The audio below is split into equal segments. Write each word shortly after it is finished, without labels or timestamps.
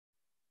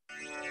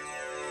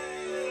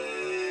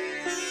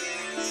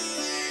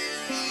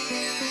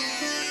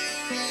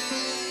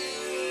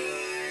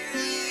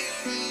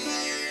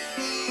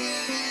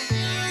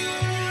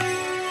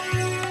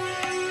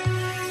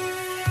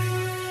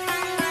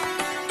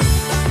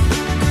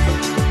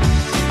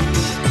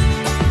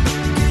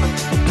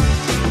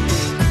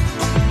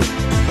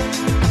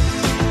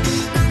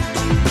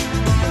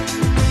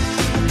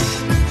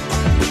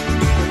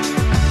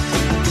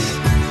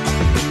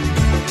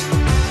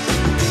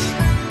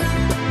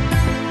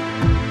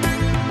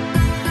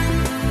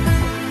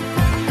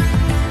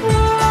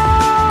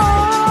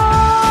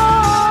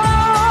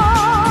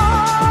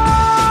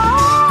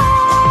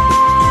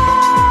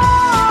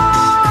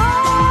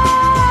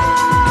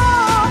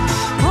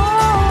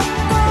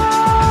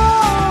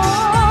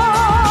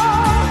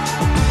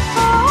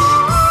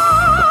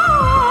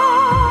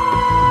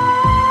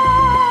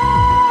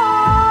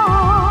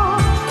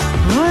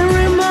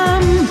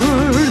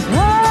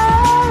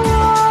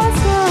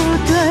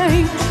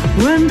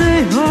the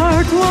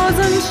heart was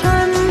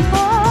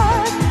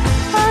enchanted,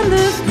 and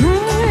this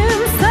dream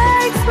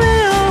takes me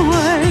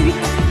away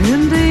in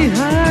the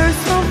air,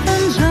 soft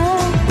and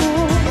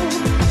gentle,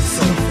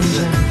 soft and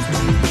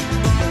gentle.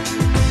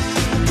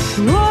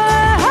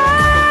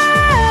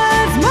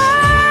 Waves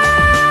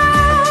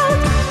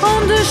melt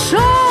on the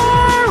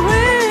shore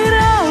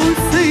without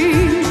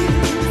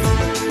cease,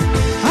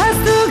 as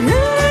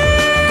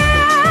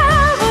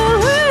together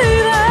we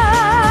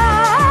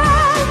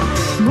have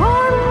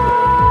more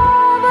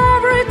love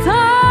every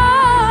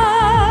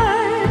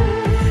time.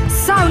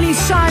 Sun is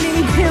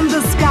shining in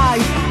the sky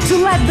to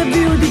let the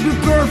beauty be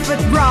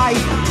perfect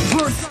bright.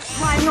 Birds are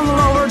flying all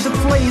over the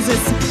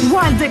places,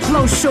 while the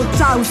clouds show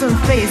thousand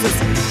faces.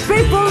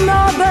 People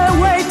know the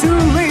way to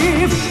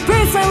live,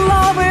 peace and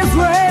love is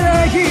where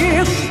they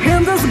give.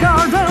 In this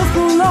garden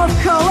full of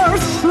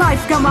colors,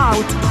 life come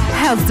out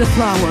as the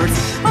flowers.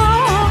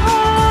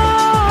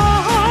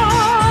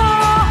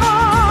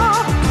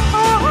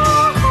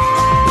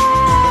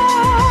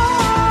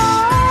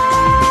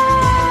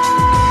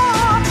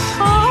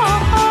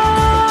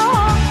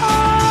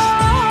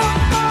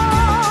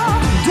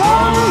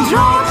 Don't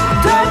drop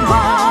the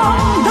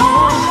bomb,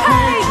 don't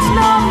hate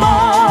no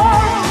more.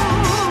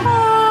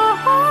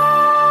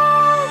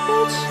 The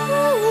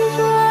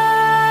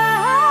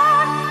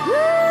children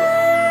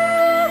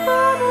live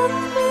on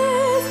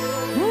this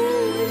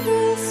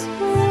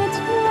sweet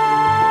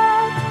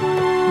life.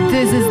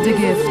 This is the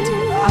gift, a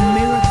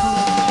miracle.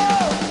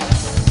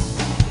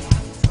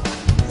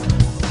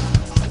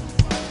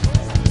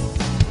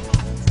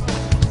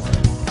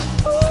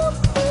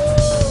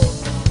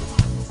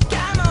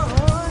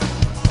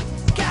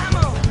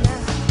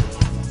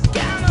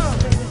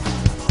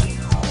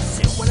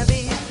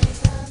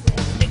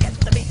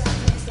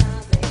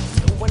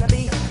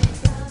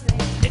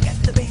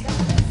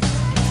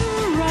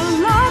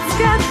 Let's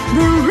get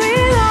the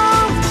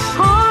real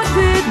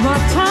heartbeat,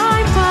 but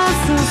time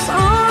passes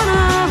on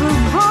our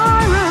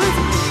virus.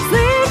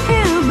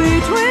 Thinking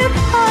between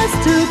us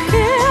to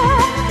kill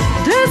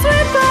this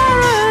sweet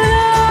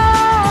paradise,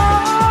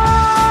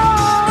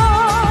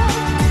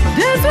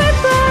 this sweet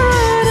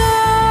paradise.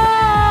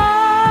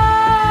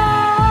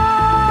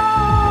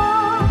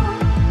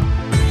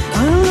 I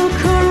look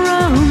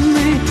around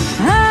me,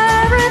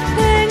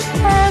 everything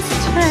has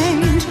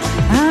changed,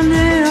 and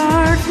the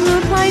earth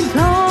looks like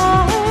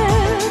dawn.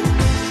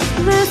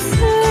 The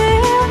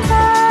scene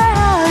that I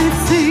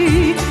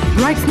see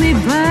brings me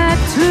back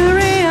to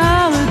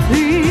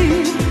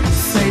reality,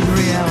 same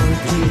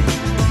reality.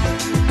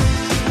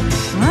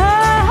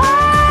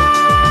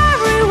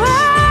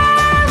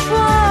 Everyone's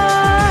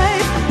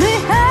life, the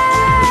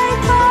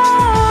hate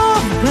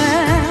of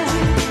death,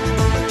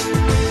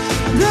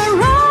 the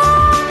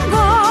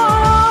rumble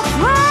of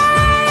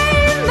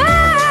flame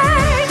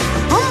made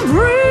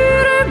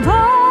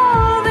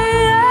unbreathable the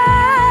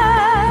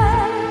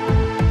air.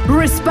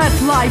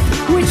 Respect life,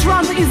 which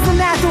one is the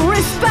natural?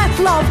 Respect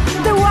love,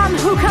 the one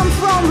who comes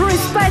from.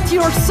 Respect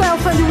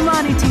yourself and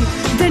humanity,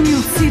 then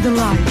you'll see the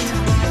light.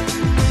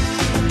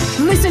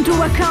 Listen to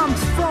what comes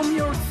from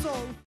your